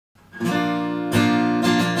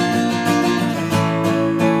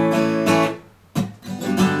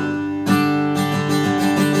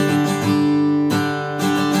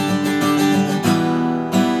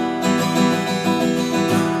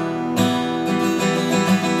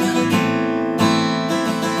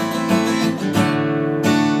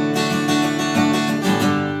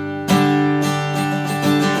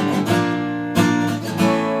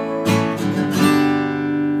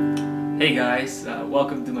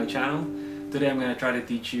my channel. Today I'm going to try to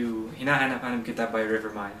teach you Hinahanap by River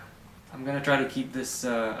Maya. I'm going to try to keep this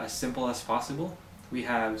as simple as possible. We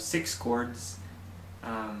have 6 chords.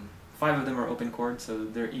 5 of them are open chords, so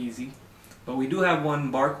they're easy. But we do have one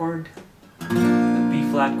bar chord, the B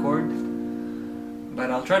flat chord. But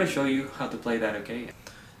I'll try to show you how to play that, okay?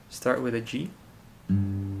 Start with a G,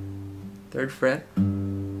 3rd fret.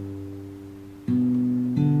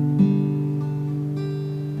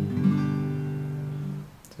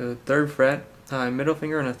 So 3rd fret, middle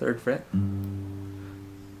finger on a 3rd fret.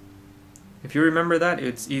 If you remember that,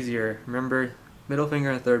 it's easier. Remember, middle finger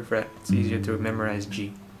on a 3rd fret, it's easier to memorize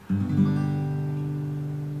G.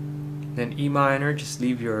 Then E minor, just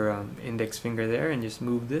leave your index finger there and just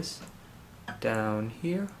move this down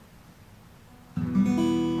here.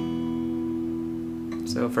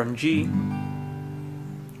 So from G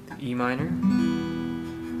to E minor.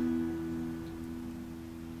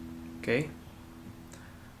 Okay.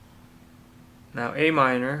 Now A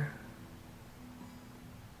minor.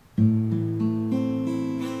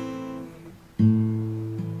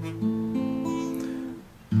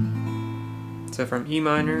 So from E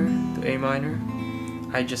minor to A minor,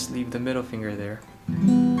 I just leave the middle finger there.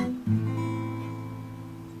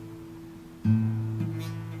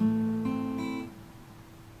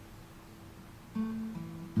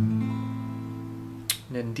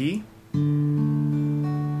 Then D.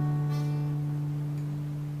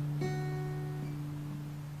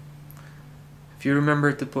 If you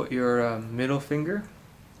remember to put your middle finger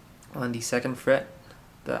on the 2nd fret,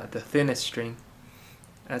 the thinnest string,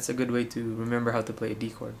 that's a good way to remember how to play a D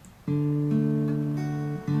chord. And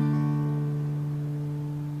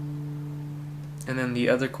then the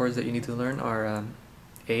other chords that you need to learn are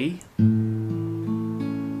A.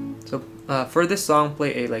 So for this song,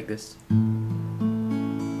 play A like this.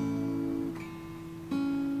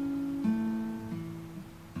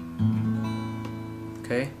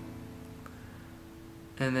 Okay.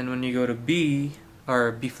 And then when you go to B,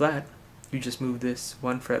 or B flat, you just move this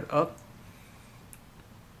 1 fret up,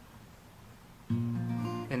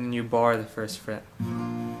 and then you bar the 1st fret.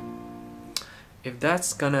 If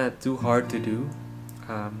that's kinda too hard to do,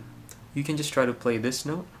 you can just try to play this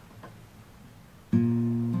note.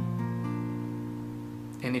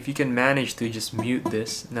 And if you can manage to just mute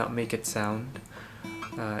this, not make it sound,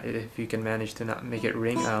 if you can manage to not make it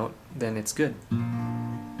ring out, then it's good.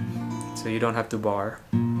 So you don't have to bar.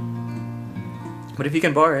 But if you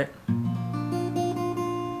can bar it,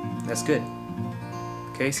 that's good.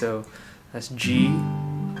 Okay, so that's G,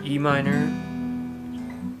 E minor,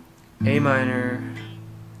 A minor,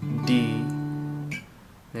 D,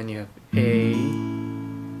 then you have A,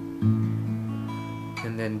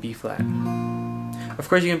 and then B flat. Of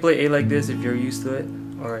course you can play A like this if you're used to it,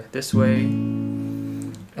 or this way.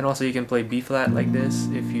 And also you can play B flat like this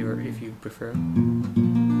if you prefer.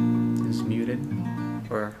 Just muted,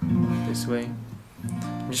 or this way.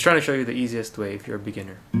 I'm just trying to show you the easiest way if you're a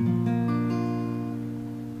beginner.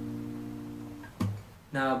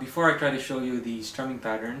 Now, before I try to show you the strumming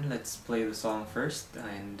pattern, let's play the song first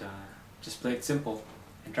and just play it simple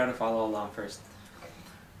and try to follow along first.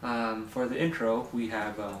 For the intro, we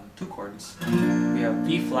have 2 chords. We have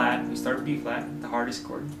B flat, we start with B flat, the hardest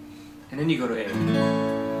chord, and then you go to A.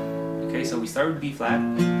 Okay, so we start with B flat,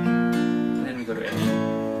 and then we go to A.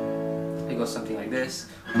 It goes something like this.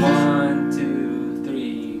 1, 2,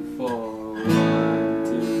 3, 4, 1,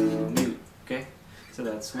 2, mute. Okay? So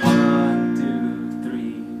that's 1, 2,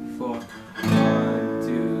 3, 4, 1,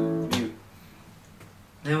 2, mute.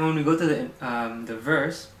 Then when we go to the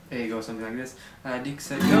verse, it goes something like this.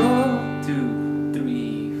 Diksa go, 2,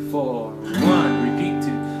 3, 4, 1. Repeat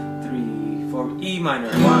 2, 3, 4. E minor.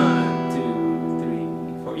 1,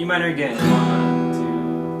 2, 3, 4. E minor again.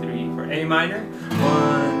 1, 2, 3, 4. A minor.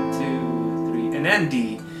 1, 2, 3, and then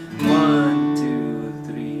D. 1, 2,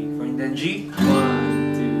 3, 4, and then G.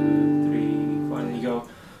 1, 2, 3, 4, and then you go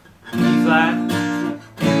B flat,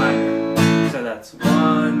 A minor. So that's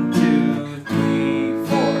 1, 2, 3,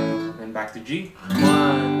 4. Then back to G.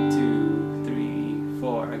 1, 2, 3,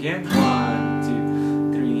 4. Again.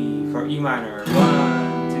 1, 2, 3, 4. E minor.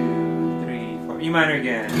 1, 2, 3, 4. E minor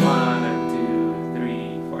again. 1, 2,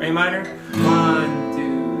 3, 4. A minor. 1,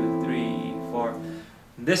 2, 3, 4.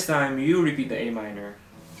 This time you repeat the A minor.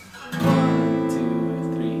 1,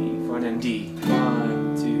 2, 3, 4, and then D.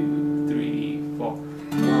 1, 2, 3, 4.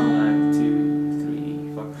 1, 2,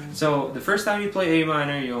 3, 4. So the first time you play A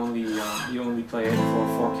minor, you only play it for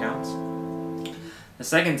 4 counts. The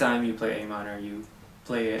second time you play A minor, you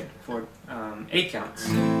play it for 8 counts.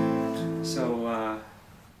 So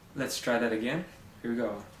let's try that again. Here we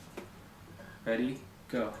go. Ready?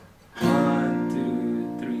 Go. 1,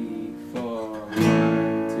 2, 3,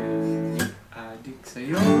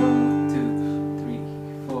 sa'yo. 2, 3,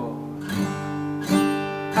 4.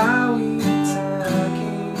 Awit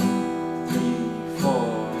sa'kin. 3,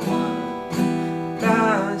 4, 1.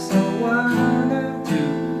 Nasawa na. 2,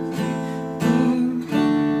 3,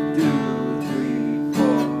 2, 3,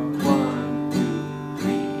 4. 1, 2,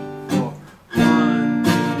 3, 4. 1,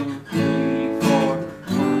 2, 3, 4.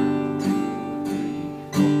 1, 2,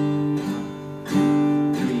 3, 4.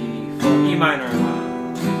 3, 4. E minor.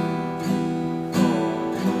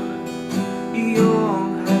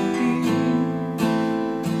 Iyong hatid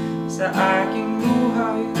sa aking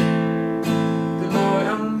buhay, tuloy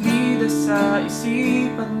ang bida sa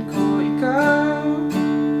isipan ko, ikaw.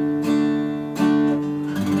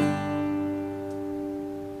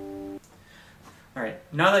 Alright,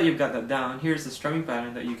 now that you've got that down, here's the strumming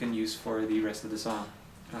pattern that you can use for the rest of the song.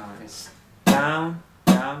 It's down,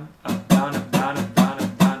 down, up, down, up, down, up, down,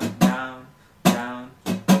 up, down, up, down, down.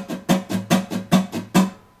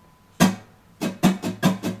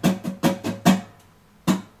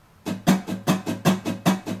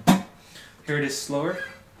 Here it is slower.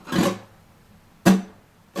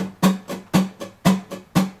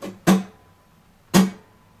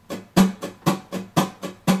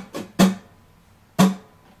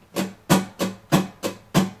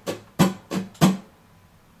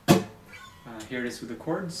 Here it is with the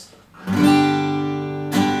chords.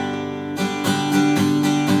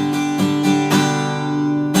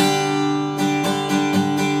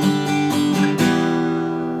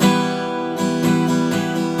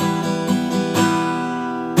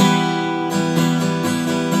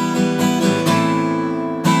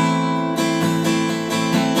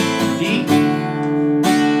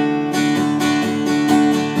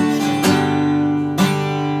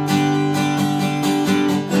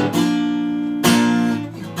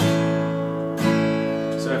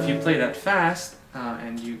 If you play that fast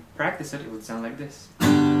and you practice it, it would sound like this.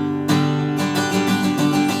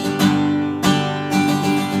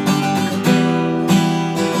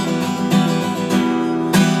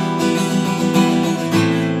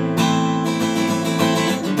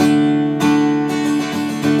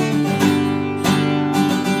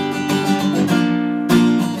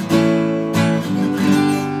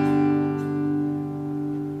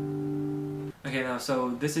 Okay, now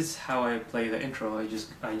so this is how I play the intro. I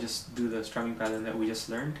just do the strumming pattern that we just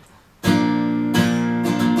learned.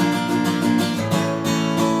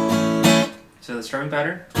 So the strumming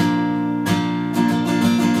pattern,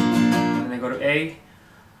 and then go to A,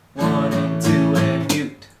 1 and 2 and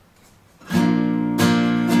mute. 1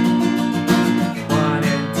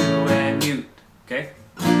 and 2 and mute. Okay.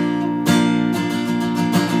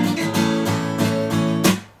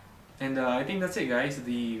 And I think that's it, guys.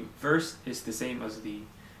 The verse is the same as the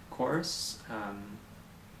chorus.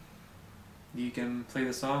 You can play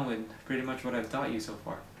the song with pretty much what I've taught you so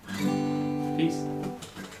far. Peace.